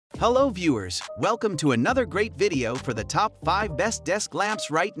Hello viewers, welcome to another great video for the top 5 best desk lamps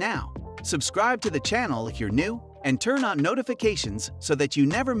right now. Subscribe to the channel if you're new and turn on notifications so that you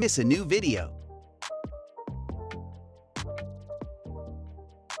never miss a new video.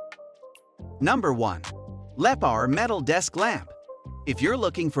 Number 1. Lepower Metal Desk Lamp. If you're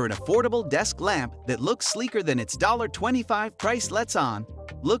looking for an affordable desk lamp that looks sleeker than its $25 price lets on,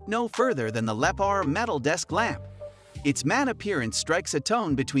 look no further than the Lepower Metal Desk Lamp. Its matte appearance strikes a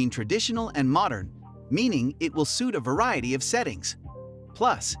tone between traditional and modern, meaning it will suit a variety of settings.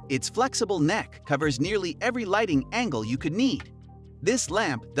 Plus, its flexible neck covers nearly every lighting angle you could need. This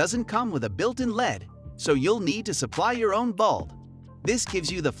lamp doesn't come with a built-in LED, so you'll need to supply your own bulb. This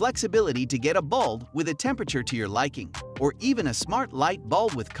gives you the flexibility to get a bulb with a temperature to your liking, or even a smart light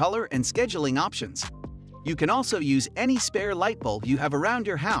bulb with color and scheduling options. You can also use any spare light bulb you have around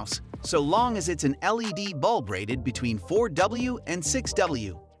your house, so long as it's an LED bulb rated between 4W and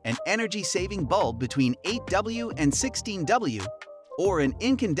 6W, an energy-saving bulb between 8W and 16W, or an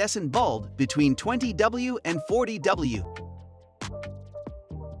incandescent bulb between 20W and 40W.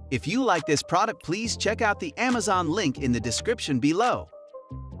 If you like this product, please check out the Amazon link in the description below.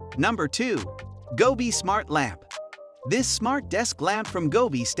 Number 2. Govee Smart Lamp. This smart desk lamp from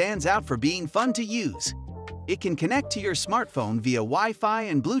Govee stands out for being fun to use. It can connect to your smartphone via Wi-Fi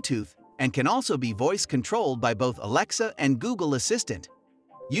and Bluetooth, and can also be voice-controlled by both Alexa and Google Assistant.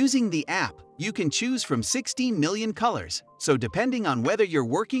 Using the app, you can choose from 16 million colors, so depending on whether you're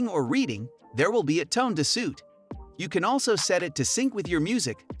working or reading, there will be a tone to suit. You can also set it to sync with your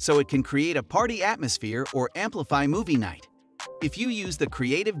music, so it can create a party atmosphere or amplify movie night. If you use the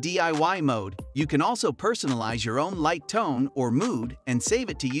creative DIY mode, you can also personalize your own light tone or mood and save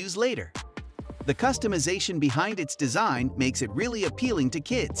it to use later. The customization behind its design makes it really appealing to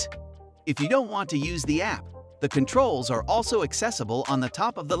kids. If you don't want to use the app, the controls are also accessible on the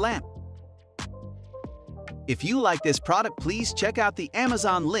top of the lamp. If you like this product, please check out the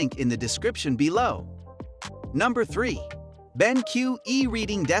Amazon link in the description below. Number 3. BenQ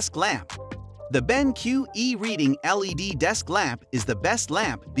E-Reading Desk Lamp. The BenQ E-Reading LED Desk Lamp is the best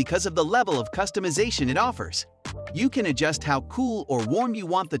lamp because of the level of customization it offers. You can adjust how cool or warm you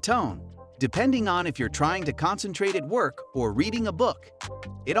want the tone, depending on if you're trying to concentrate at work or reading a book.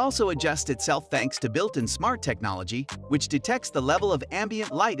 It also adjusts itself thanks to built-in smart technology, which detects the level of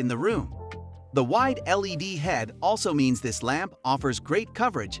ambient light in the room. The wide LED head also means this lamp offers great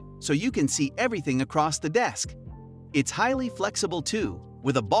coverage, so you can see everything across the desk. It's highly flexible too,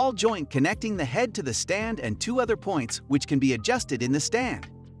 with a ball joint connecting the head to the stand and 2 other points which can be adjusted in the stand.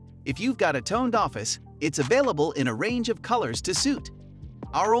 If you've got a toned office, it's available in a range of colors to suit.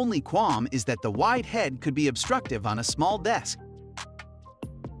 Our only qualm is that the wide head could be obstructive on a small desk.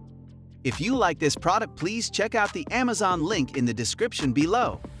 If you like this product, please check out the Amazon link in the description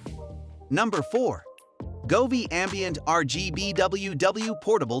below. Number 4. Govee Ambient RGBWW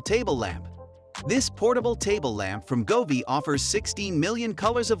Portable Table Lamp. This portable table lamp from Govee offers 16 million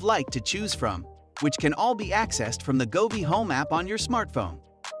colors of light to choose from, which can all be accessed from the Govee Home app on your smartphone.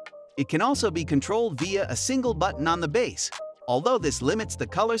 It can also be controlled via a single button on the base, although this limits the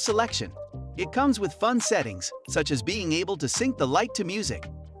color selection. It comes with fun settings, such as being able to sync the light to music,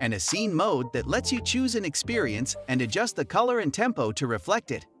 and a scene mode that lets you choose an experience and adjust the color and tempo to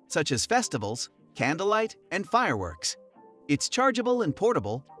reflect it, such as festivals, candlelight, and fireworks. It's chargeable and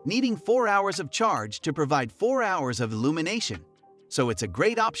portable, needing 4 hours of charge to provide 4 hours of illumination, so it's a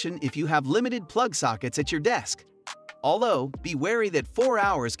great option if you have limited plug sockets at your desk. Although, be wary that 4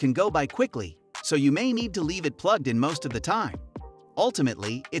 hours can go by quickly, so you may need to leave it plugged in most of the time.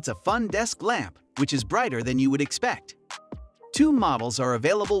 Ultimately, it's a fun desk lamp, which is brighter than you would expect. 2 models are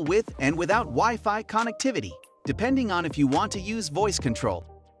available with and without Wi-Fi connectivity, depending on if you want to use voice control.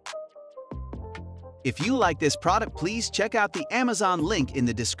 If you like this product, please check out the Amazon link in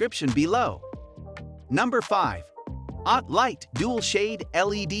the description below. Number 5. OttLite Dual Shade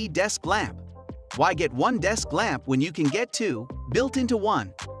LED Desk Lamp. Why get one desk lamp when you can get 2 built into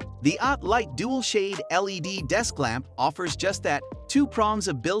one? The OttLite Dual Shade LED Desk Lamp offers just that, 2 prongs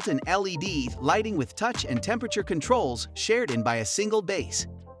of built-in LED lighting with touch and temperature controls shared in by a single base.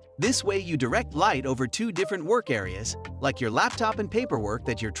 This way you direct light over 2 different work areas, like your laptop and paperwork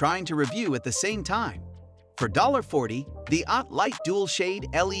that you're trying to review at the same time. For $40, the OttLite Dual Shade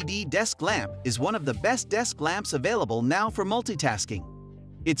LED Desk Lamp is one of the best desk lamps available now for multitasking.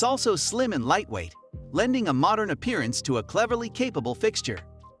 It's also slim and lightweight, lending a modern appearance to a cleverly capable fixture.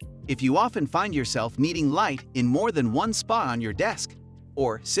 If you often find yourself needing light in more than one spot on your desk,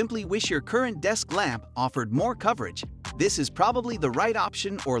 or simply wish your current desk lamp offered more coverage, this is probably the right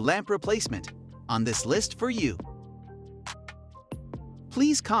option or lamp replacement on this list for you.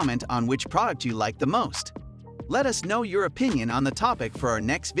 Please comment on which product you like the most. Let us know your opinion on the topic for our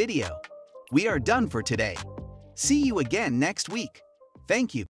next video. We are done for today. See you again next week. Thank you.